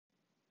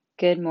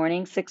Good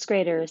morning, sixth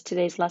graders.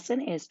 Today's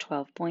lesson is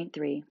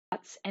 12.3.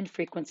 Plots and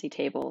frequency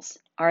tables.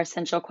 Our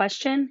essential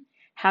question,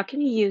 how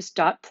can you use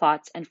dot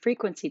plots and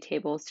frequency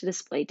tables to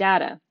display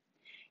data?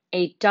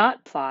 A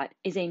dot plot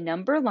is a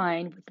number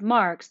line with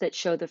marks that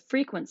show the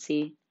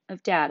frequency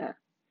of data.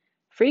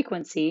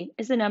 Frequency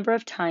is the number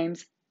of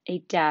times a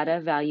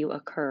data value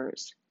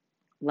occurs.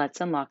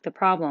 Let's unlock the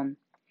problem.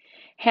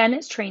 Hannah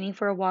is training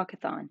for a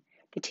walkathon.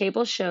 The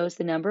table shows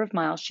the number of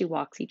miles she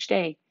walks each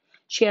day.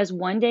 She has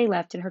 1 day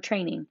left in her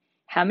training.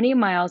 How many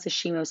miles is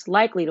she most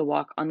likely to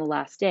walk on the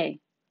last day?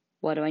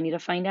 What do I need to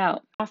find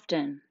out?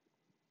 Often.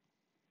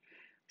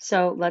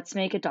 So let's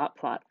make a dot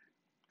plot.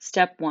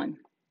 Step 1.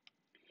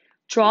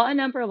 Draw a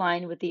number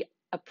line with the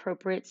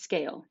appropriate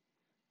scale.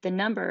 The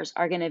numbers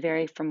are going to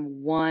vary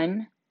from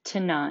 1 to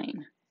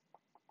 9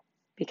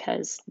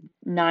 because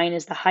 9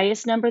 is the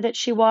highest number that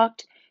she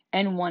walked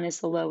and 1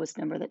 is the lowest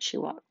number that she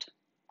walked.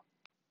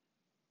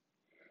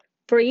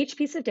 For each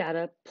piece of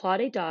data,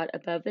 plot a dot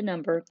above the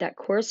number that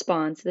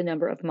corresponds to the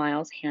number of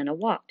miles Hannah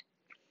walked.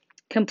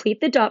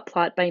 Complete the dot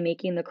plot by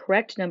making the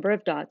correct number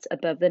of dots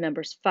above the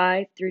numbers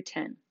 5 through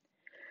 10.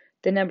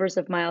 The numbers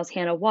of miles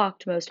Hannah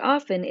walked most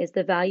often is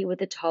the value with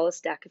the tallest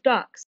stack of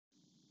dots.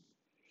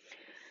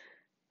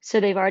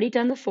 So they've already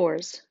done the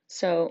 4s.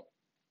 So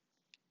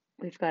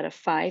we've got a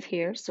 5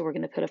 here, so we're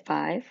going to put a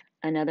 5.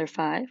 Another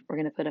 5, we're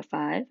going to put a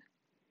 5.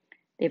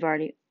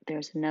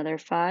 There's another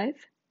 5.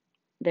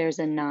 There's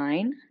a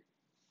 9.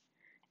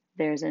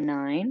 There's a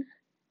 9.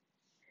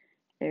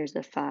 There's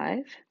a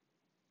 5.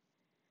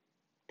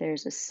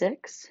 There's a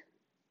 6.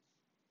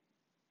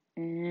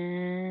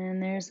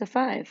 And there's a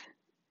 5.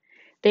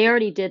 They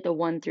already did the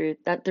 1 through,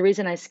 the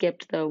reason I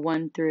skipped the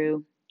 1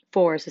 through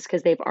 4s is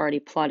because they've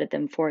already plotted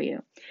them for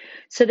you.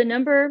 So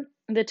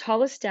the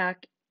tallest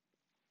stack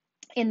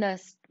in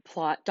the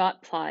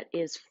dot plot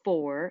is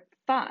 4,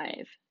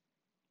 5.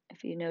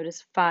 If you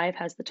notice, 5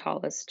 has the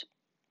tallest.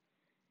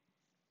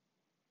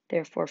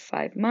 Therefore,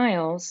 5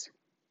 miles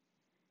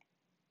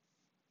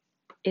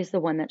is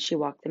the one that she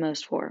walked the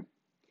most for.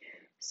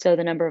 So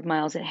the number of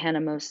miles that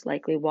Hannah most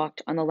likely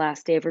walked on the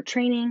last day of her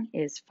training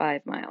is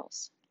 5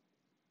 miles.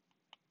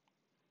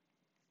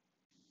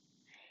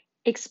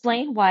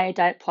 Explain why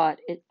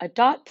a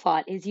dot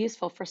plot is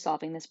useful for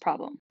solving this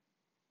problem.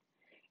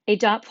 A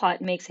dot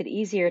plot makes it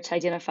easier to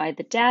identify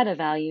the data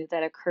value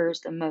that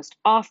occurs the most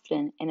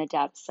often in a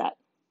data set.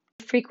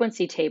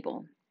 Frequency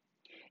table.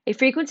 A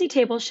frequency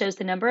table shows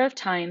the number of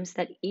times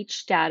that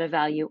each data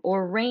value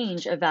or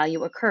range of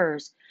value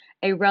occurs.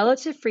 A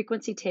relative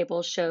frequency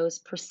table shows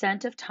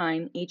percent of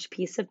time each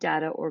piece of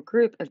data or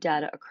group of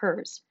data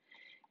occurs.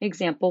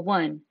 Example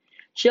 1.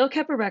 Jill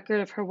kept a record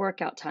of her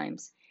workout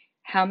times.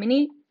 How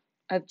many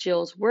of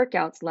Jill's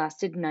workouts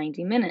lasted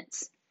 90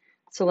 minutes?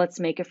 So let's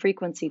make a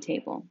frequency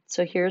table.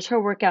 So here's her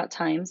workout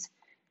times.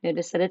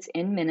 Notice that it's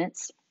in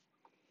minutes.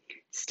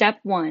 Step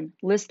 1,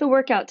 list the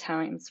workout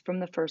times from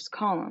the first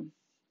column.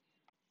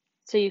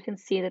 So you can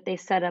see that they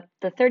set up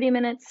the 30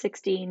 minutes,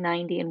 60,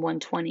 90, and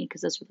 120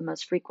 because those are the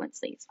most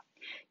frequencies.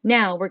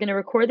 Now we're going to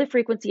record the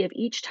frequency of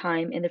each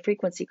time in the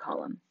frequency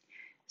column.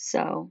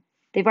 So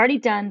they've already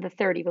done the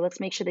 30, but let's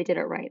make sure they did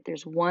it right.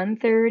 There's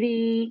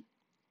 130,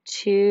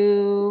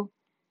 2,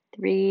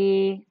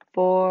 3,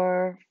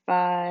 4,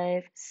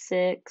 5,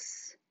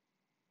 6,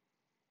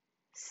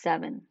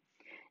 7.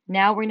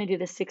 Now we're going to do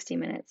the 60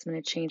 minutes. I'm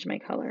going to change my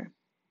color.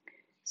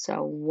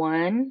 So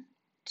 1,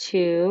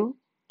 2,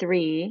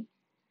 3,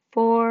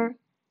 4,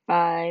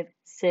 5,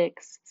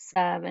 6,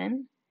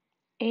 7,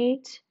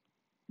 8,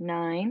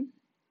 9,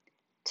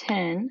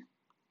 10,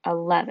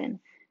 11.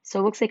 So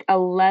it looks like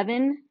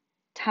 11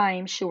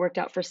 times she worked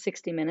out for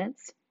 60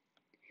 minutes.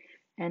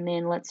 And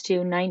then let's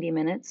do 90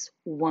 minutes.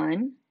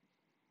 1,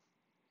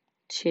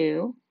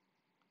 2,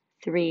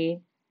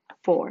 3,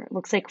 4. It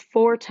looks like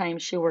 4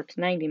 times she worked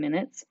 90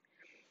 minutes.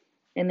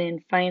 And then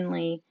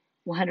finally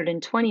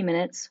 120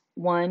 minutes.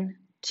 1,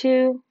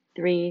 2,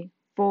 3,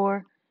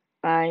 4,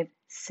 5,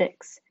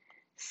 6.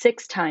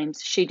 6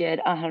 times she did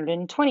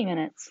 120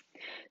 minutes.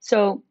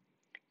 So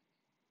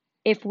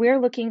if we're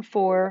looking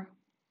for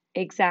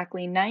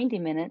exactly 90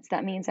 minutes,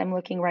 that means I'm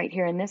looking right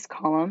here in this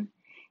column.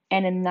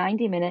 And in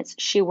 90 minutes,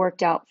 she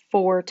worked out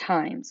 4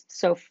 times.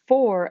 So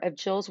 4 of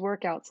Jill's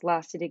workouts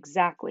lasted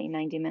exactly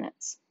 90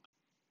 minutes.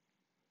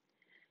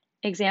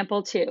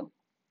 Example 2.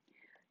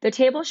 The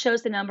table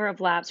shows the number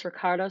of laps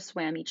Ricardo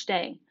swam each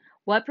day.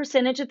 What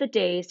percentage of the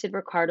days did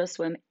Ricardo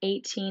swim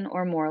 18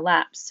 or more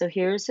laps? So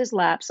here's his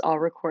laps all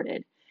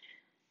recorded.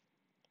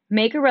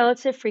 Make a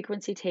relative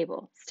frequency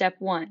table. Step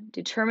 1.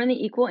 Determine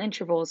the equal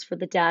intervals for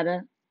the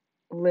data.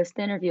 List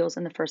the intervals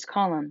in the first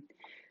column.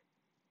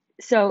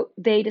 So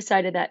they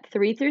decided that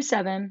 3 through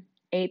 7,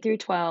 8 through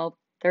 12,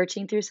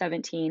 13 through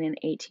 17, and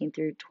 18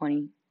 through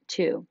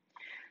 22.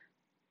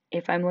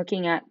 If I'm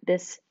looking at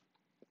this,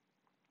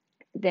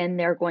 then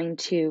they're going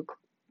to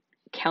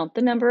count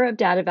the number of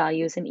data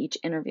values in each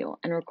interval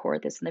and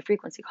record this in the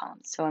frequency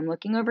column. So I'm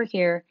looking over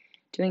here,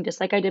 doing just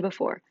like I did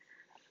before.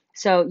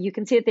 So you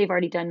can see that they've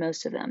already done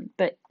most of them.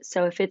 But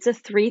so if it's a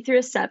 3 through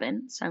a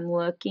 7, so I'm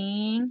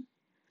looking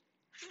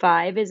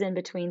 5 is in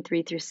between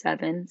 3 through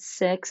 7.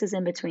 6 is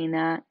in between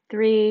that.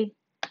 3.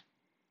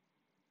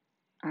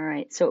 All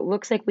right, so it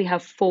looks like we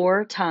have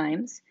 4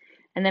 times.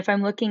 And if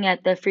I'm looking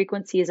at the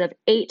frequencies of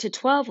 8 to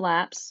 12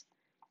 laps,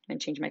 I'm going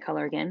to change my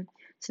color again.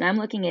 So now I'm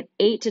looking at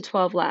 8 to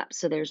 12 laps.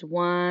 So there's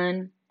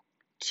 1,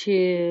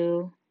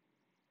 2,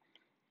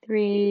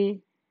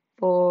 3,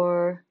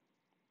 4,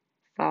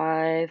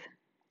 5,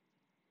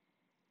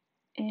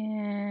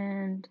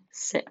 and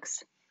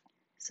 6.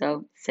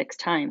 So 6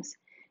 times.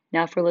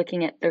 Now if we're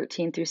looking at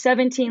 13 through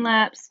 17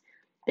 laps,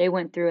 they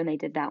went through and they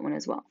did that one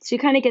as well. So you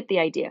kind of get the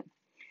idea.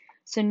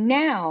 So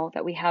now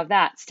that we have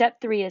that, step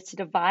 3 is to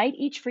divide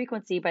each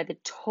frequency by the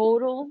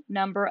total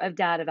number of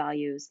data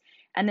values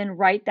and then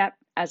write that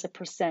as a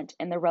percent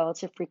in the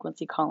relative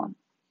frequency column.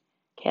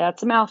 Okay,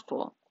 that's a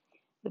mouthful.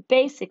 But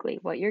basically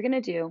what you're going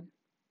to do,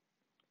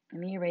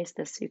 let me erase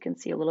this so you can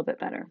see a little bit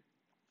better.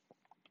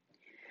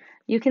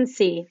 You can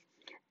see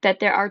that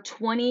there are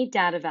 20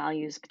 data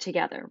values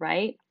together,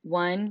 right?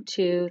 1,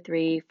 2,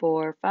 3,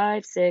 4,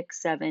 5,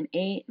 6, 7,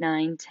 8,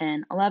 9,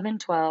 10, 11,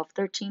 12,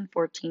 13,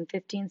 14,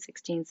 15,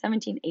 16,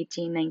 17,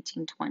 18,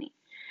 19, 20.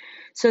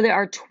 So there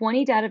are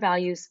 20 data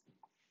values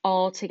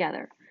all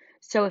together.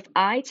 So if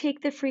I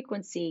take the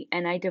frequency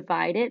and I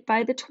divide it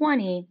by the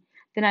 20,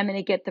 then I'm going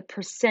to get the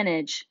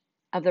percentage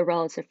of the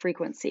relative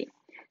frequency.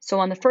 So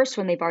on the first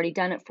one, they've already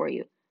done it for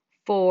you.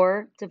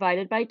 4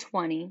 divided by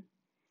 20.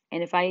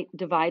 And if I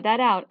divide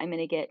that out, I'm going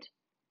to get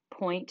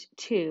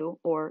 0.2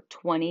 or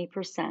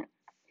 20%.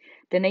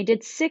 Then they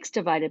did 6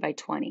 divided by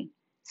 20.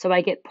 So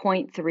I get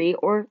 0.3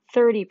 or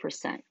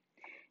 30%.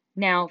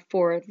 Now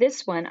for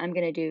this one, I'm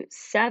going to do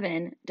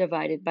 7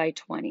 divided by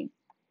 20.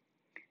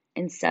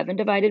 And 7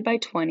 divided by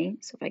 20,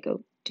 so if I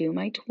go do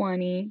my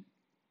 20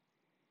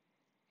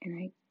 and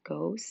I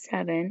go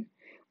 7,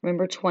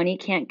 remember 20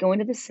 can't go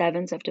into the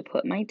 7s, so I have to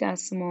put my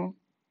decimal.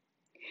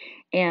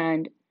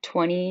 And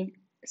 20,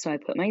 so I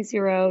put my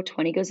 0,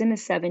 20 goes into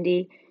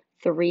 70,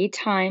 3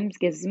 times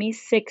gives me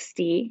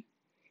 60.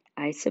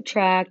 I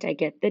subtract, I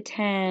get the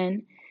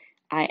 10,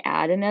 I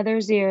add another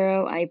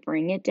 0, I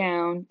bring it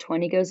down,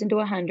 20 goes into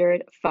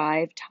 100,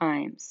 5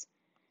 times,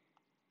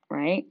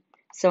 right?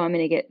 So I'm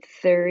going to get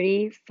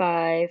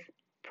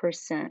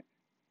 35%,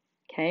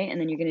 okay?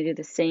 And then you're going to do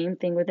the same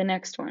thing with the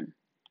next one.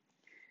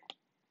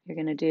 You're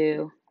going to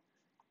do,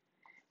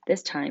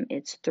 this time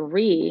it's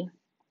 3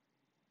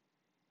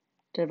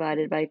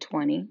 divided by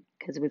 20,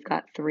 because we've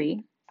got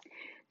 3.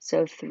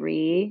 So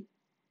 3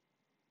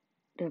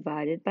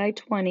 divided by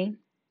 20,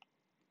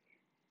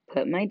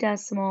 put my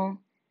decimal,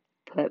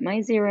 put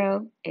my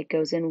 0, it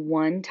goes in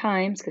 1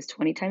 times, because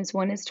 20 times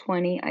 1 is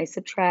 20, I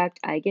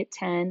subtract, I get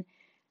 10,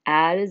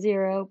 add a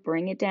 0,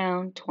 bring it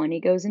down, 20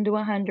 goes into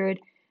 100,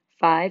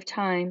 5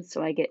 times,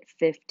 so I get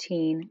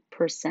 15%.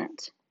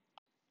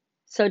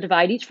 So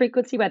divide each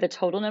frequency by the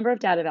total number of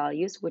data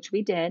values, which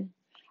we did,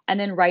 and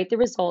then write the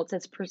results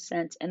as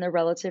percent in the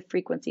relative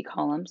frequency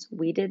columns.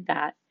 We did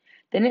that.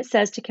 Then it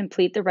says to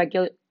complete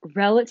the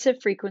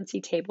relative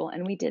frequency table,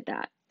 and we did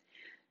that.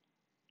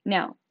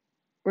 Now,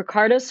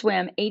 Ricardo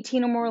swam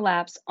 18 or more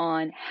laps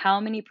on how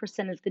many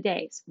percent of the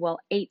days? Well,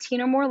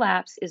 18 or more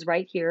laps is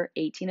right here,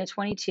 18 to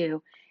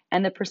 22,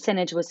 and the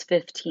percentage was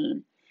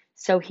 15.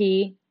 So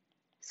he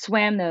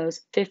swam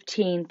those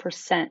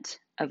 15%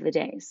 of the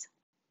days.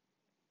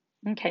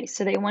 Okay,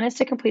 so they want us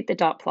to complete the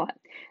dot plot.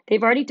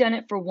 They've already done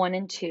it for 1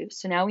 and 2,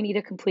 so now we need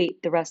to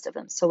complete the rest of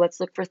them. So let's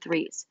look for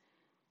 3s.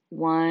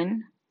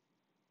 1,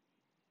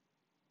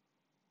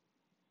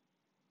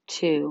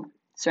 2.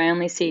 So I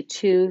only see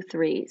 2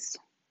 3s.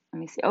 Let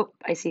me see. Oh,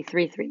 I see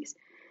 3 3s.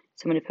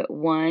 So I'm going to put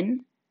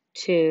 1,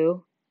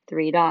 2,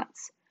 3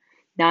 dots.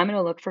 Now I'm going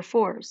to look for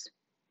 4s.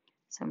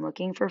 So I'm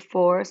looking for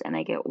 4s and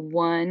I get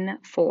 1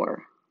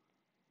 4.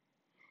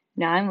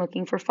 Now I'm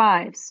looking for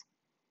 5s.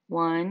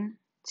 1,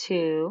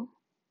 2.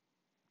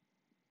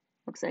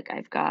 Looks like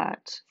I've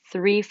got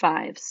 3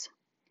 5s.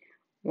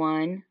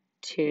 1,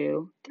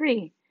 2,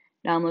 3.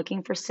 Now I'm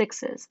looking for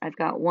 6s. I've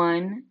got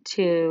 1,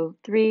 2,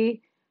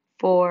 3,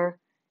 4,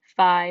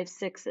 5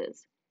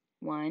 6s.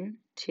 1,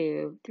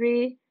 2,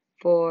 3,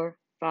 4,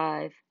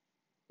 5.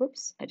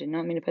 Whoops, I did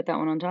not mean to put that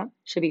one on top.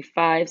 Should be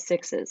 5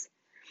 6s.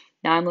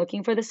 Now I'm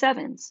looking for the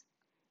 7s.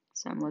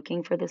 So I'm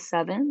looking for the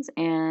 7s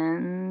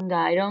and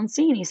I don't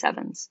see any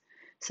 7s.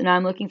 So now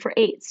I'm looking for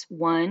 8s.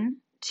 1,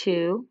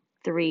 2,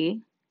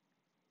 3.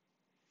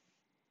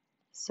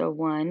 So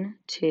 1,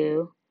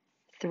 2,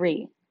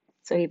 3.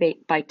 So he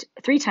biked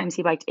 3 times,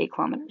 he biked 8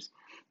 kilometers.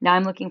 Now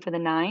I'm looking for the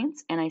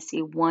 9s and I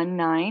see 1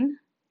 9.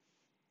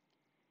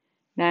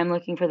 Now I'm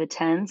looking for the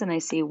 10s and I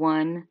see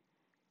 1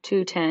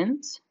 2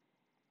 10s.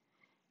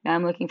 Now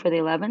I'm looking for the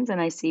 11s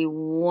and I see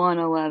 1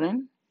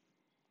 11.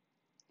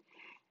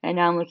 And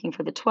now I'm looking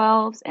for the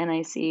 12s and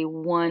I see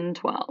 1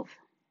 12.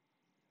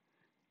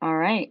 All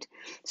right,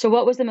 so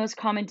what was the most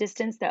common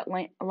distance that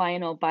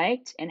Lionel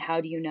biked and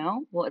how do you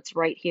know? Well, it's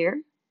right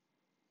here.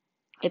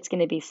 It's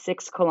going to be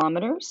 6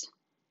 kilometers.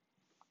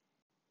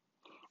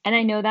 And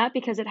I know that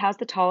because it has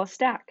the tallest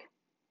stack.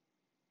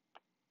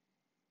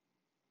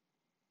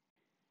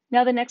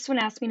 Now the next one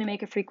asks me to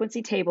make a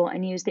frequency table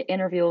and use the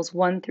intervals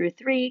 1 through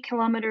 3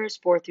 kilometers,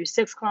 4 through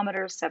 6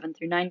 kilometers, 7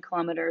 through 9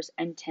 kilometers,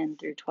 and 10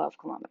 through 12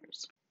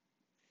 kilometers.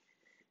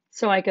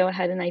 So I go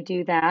ahead and I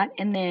do that.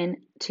 And then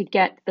to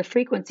get the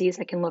frequencies,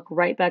 I can look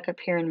right back up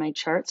here in my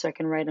chart so I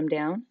can write them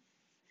down.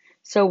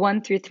 So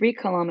 1 through 3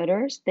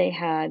 kilometers, they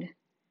had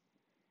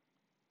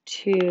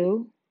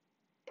 2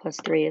 plus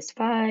 3 is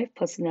 5,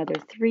 plus another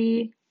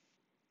 3,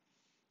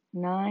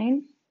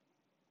 9.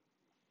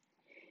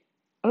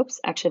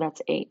 Oops, actually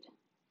that's 8.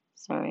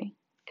 Sorry,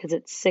 because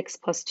it's 6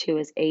 plus 2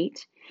 is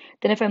 8.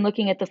 Then if I'm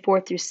looking at the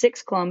 4 through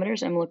 6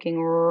 kilometers, I'm looking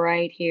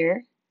right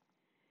here.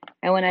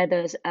 And when I add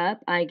those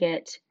up, I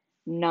get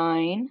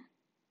 9.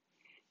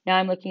 Now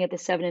I'm looking at the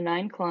 7 and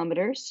 9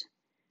 kilometers.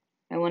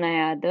 And when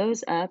I add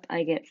those up,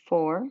 I get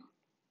 4.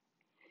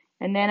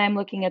 And then I'm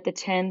looking at the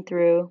 10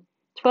 through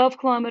 12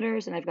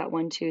 kilometers, and I've got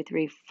 1, 2,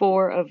 3,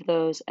 4 of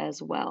those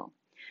as well.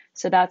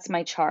 So that's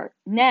my chart.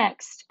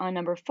 Next, on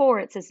number 4,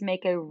 it says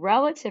make a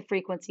relative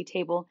frequency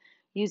table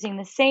using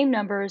the same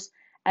numbers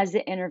as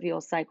the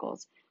interval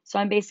cycles. So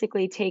I'm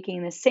basically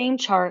taking the same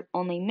chart,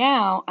 only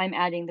now I'm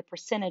adding the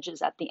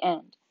percentages at the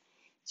end.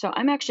 So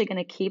I'm actually going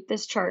to keep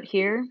this chart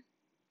here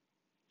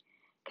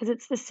because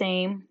it's the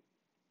same.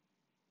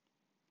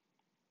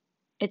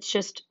 It's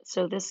just,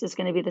 so this is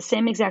going to be the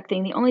same exact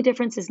thing. The only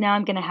difference is now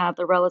I'm going to have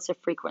the relative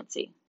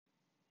frequency.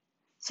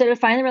 So to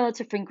find the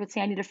relative frequency,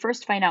 I need to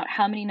first find out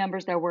how many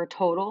numbers there were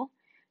total.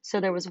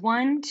 So there was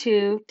 1,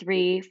 2,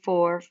 3,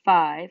 4,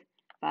 5,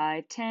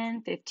 5,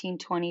 10, 15,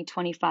 20,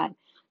 25.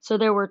 So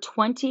there were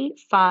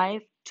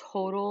 25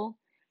 total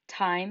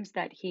times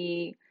that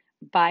he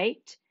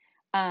biked.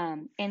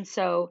 And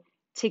so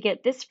to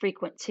get this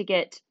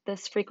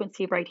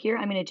frequency right here,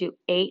 I'm going to do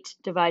 8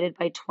 divided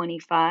by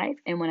 25.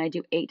 And when I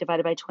do 8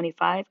 divided by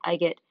 25, I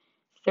get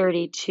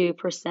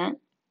 32%.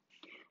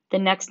 The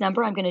next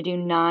number, I'm going to do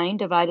 9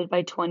 divided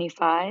by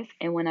 25.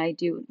 And when I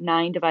do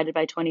 9 divided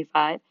by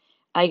 25,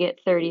 I get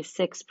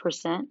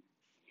 36%.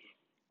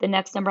 The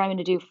next number, I'm going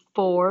to do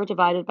 4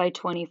 divided by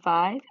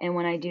 25. And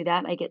when I do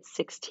that, I get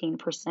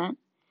 16%. And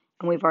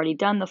we've already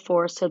done the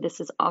 4, so this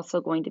is also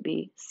going to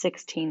be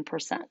 16%.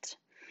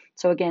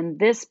 So again,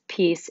 this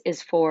piece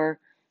is for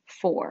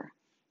 4.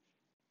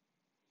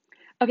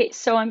 Okay,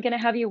 so I'm going to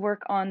have you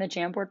work on the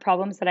Jamboard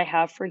problems that I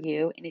have for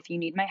you. And if you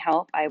need my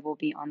help, I will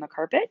be on the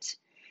carpet.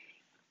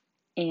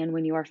 And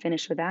when you are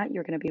finished with that,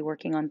 you're going to be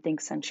working on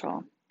Think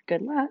Central.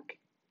 Good luck.